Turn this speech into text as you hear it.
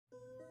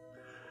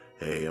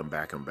Hey, I'm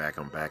back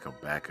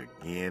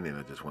again, and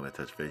I just want to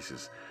touch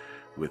bases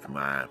with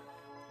my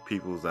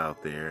peoples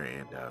out there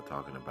and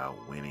talking about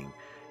winning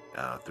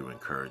through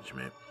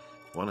encouragement.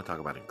 I want to talk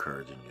about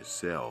encouraging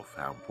yourself,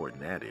 how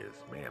important that is.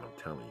 Man,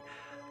 I'm telling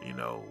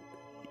you,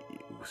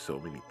 so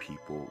many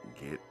people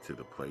get to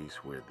the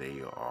place where they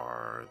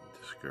are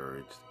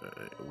discouraged.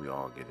 We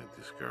all get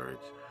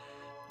discouraged,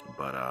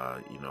 but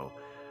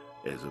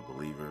as a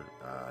believer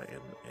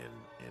and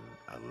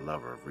a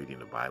lover of reading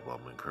the Bible,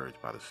 I'm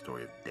encouraged by the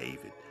story of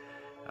David.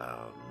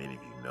 Many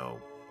of you know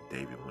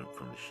David went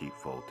from the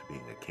sheepfold to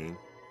being a king,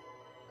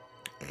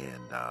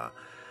 and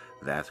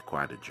that's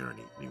quite a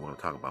journey. You want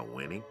to talk about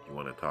winning? You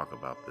want to talk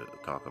about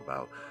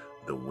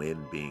the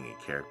win being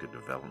a character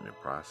development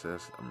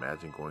process?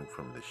 Imagine going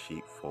from the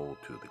sheepfold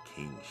to the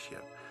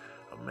kingship.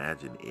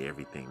 Imagine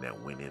everything that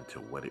went into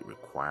what it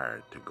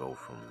required to go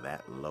from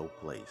that low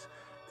place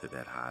to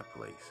that high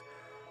place.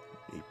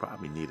 He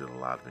probably needed a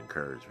lot of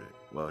encouragement.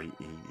 Well, he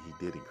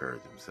did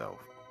encourage himself.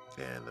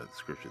 And the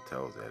scripture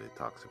tells that it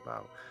talks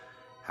about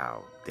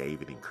how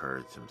David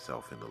encouraged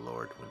himself in the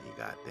Lord when he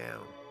got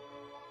down.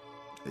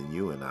 And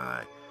you and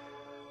I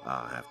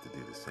have to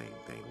do the same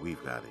thing.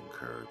 We've got to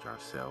encourage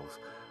ourselves.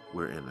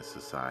 We're in a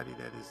society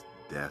that is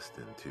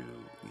destined to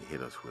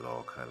hit us with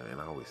all kind of, and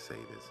I always say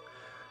this,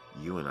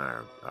 you and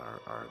I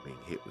are being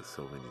hit with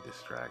so many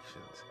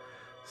distractions,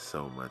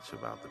 so much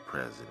about the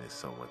president,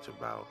 so much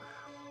about,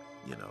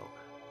 you know,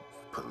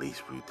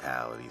 police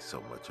brutality,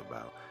 so much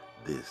about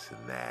this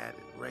and that,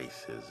 and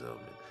racism,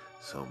 and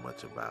so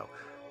much about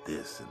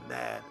this and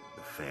that,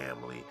 the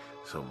family,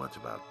 so much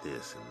about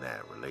this and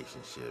that,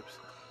 relationships.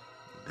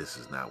 This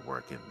is not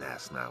working,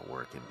 that's not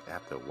working.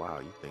 After a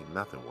while, you think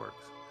nothing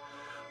works.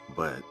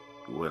 But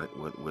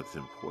what's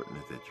important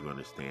is that you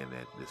understand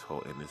that this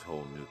whole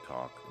new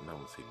talk, and I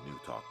won't say new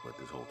talk, but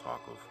this whole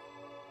talk of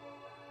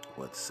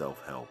what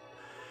self-help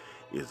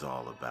is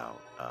all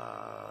about,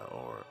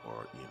 or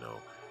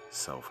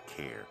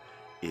self-care,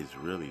 is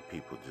really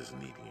people just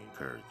needing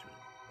encouragement.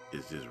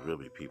 It's just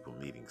really people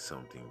needing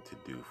something to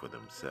do for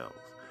themselves.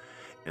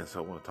 And so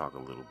I want to talk a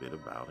little bit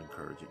about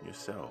encouraging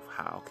yourself.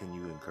 How can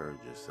you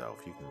encourage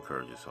yourself? You can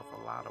encourage yourself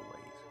a lot of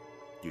ways.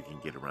 You can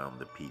get around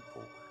the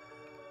people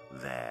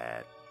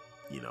that,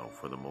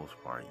 for the most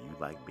part, you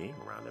like being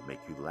around, that make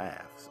you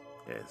laugh.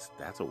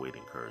 That's a way to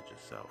encourage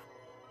yourself.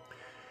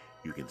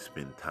 You can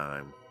spend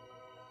time,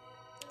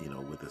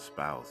 with a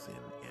spouse,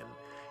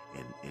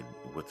 and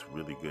what's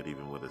really good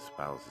even with a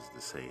spouse is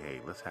to say,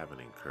 hey, let's have an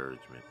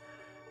encouragement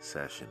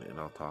session. And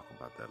I'll talk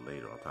about that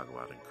later. I'll talk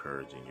about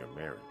encouraging your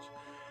marriage.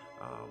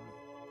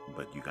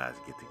 But you guys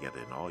get together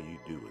and all you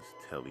do is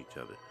tell each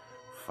other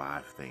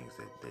 5 things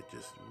that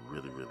just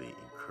really, really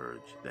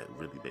encourage, that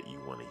you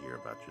want to hear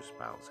about your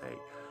spouse. Hey,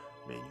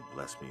 man, you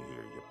blessed me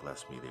here, you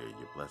blessed me there,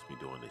 you blessed me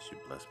doing this, you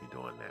blessed me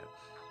doing that.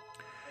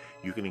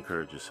 You can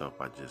encourage yourself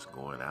by just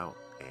going out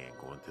and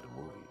going to the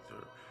movies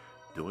or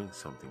doing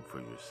something for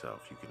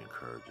yourself. You can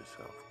encourage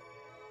yourself.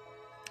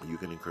 You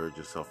can encourage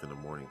yourself in the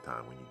morning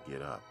time when you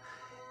get up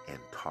and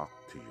talk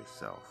to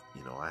yourself.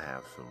 I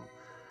have some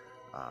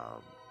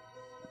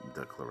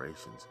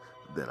declarations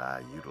that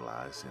I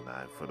utilize,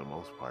 and for the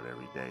most part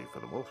every day,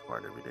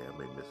 I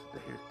may miss a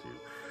day or two,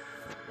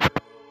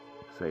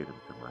 say them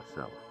to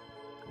myself.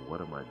 What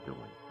am I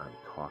doing? I'm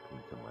talking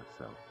to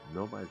myself.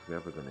 Nobody's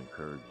ever going to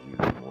encourage you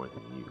more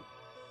than you.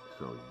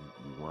 So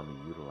you want to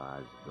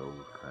utilize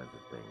those kinds of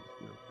things,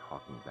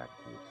 talking back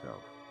to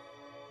yourself.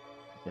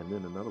 And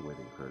then another way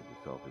to encourage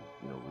yourself is,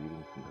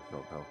 reading some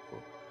self-help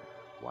books,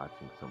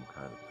 watching some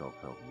kind of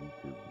self-help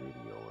YouTube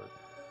video, or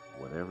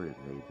whatever it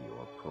may be,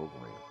 or a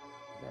program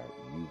that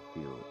you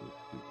feel is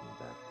speaking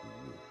back to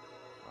you.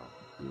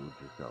 Build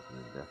yourself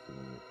and investing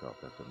in yourself.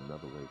 That's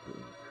another way to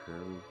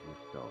encourage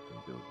yourself and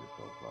build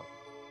yourself up.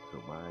 So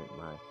my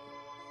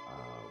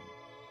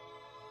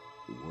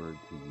word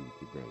to you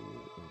today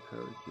is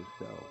encourage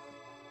yourself.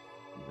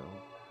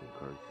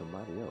 Encourage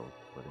somebody else,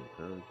 but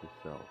encourage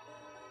yourself,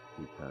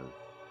 because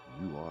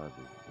you are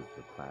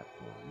the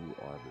platform. You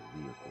are the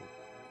vehicle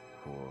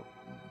for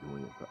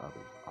doing it for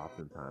others.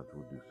 Oftentimes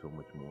we'll do so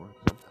much more.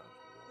 Sometimes,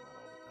 not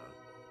all the time,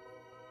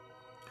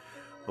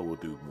 but we'll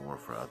do more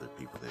for other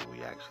people than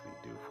we actually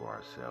do for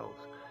ourselves.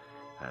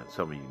 And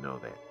some of you know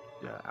that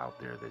out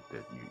there that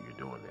you're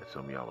doing that.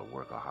 Some of y'all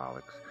are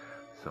workaholics.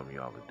 Some of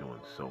y'all are doing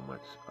so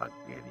much,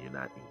 and you're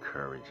not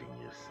encouraging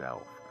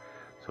yourself.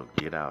 So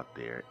get out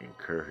there,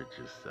 encourage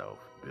yourself,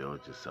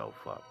 build yourself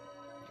up,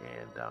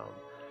 and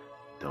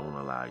don't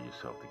allow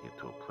yourself to get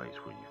to a place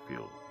where you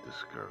feel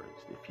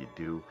discouraged. If you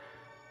do,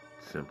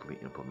 simply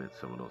implement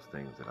some of those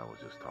things that I was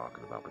just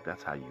talking about. But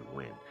that's how you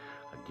win.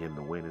 Again,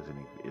 the win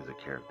is a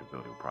character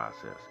building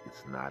process.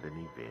 It's not an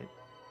event.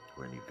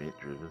 We're an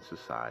event-driven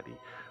society.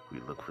 We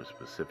look for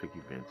specific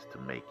events to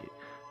make it.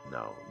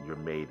 No, you're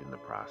made in the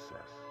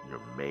process. You're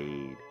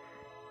made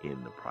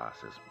in the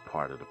process.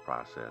 Part of the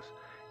process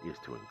is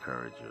to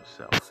encourage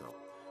yourself. So,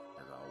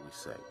 as I always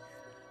say,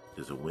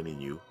 there's a win in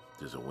you.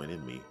 There's a win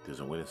in me. There's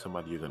a win in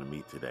somebody you're going to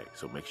meet today.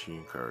 So make sure you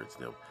encourage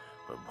them.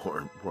 But more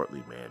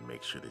importantly, man,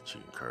 make sure that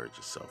you encourage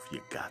yourself. You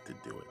got to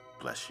do it.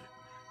 Bless you.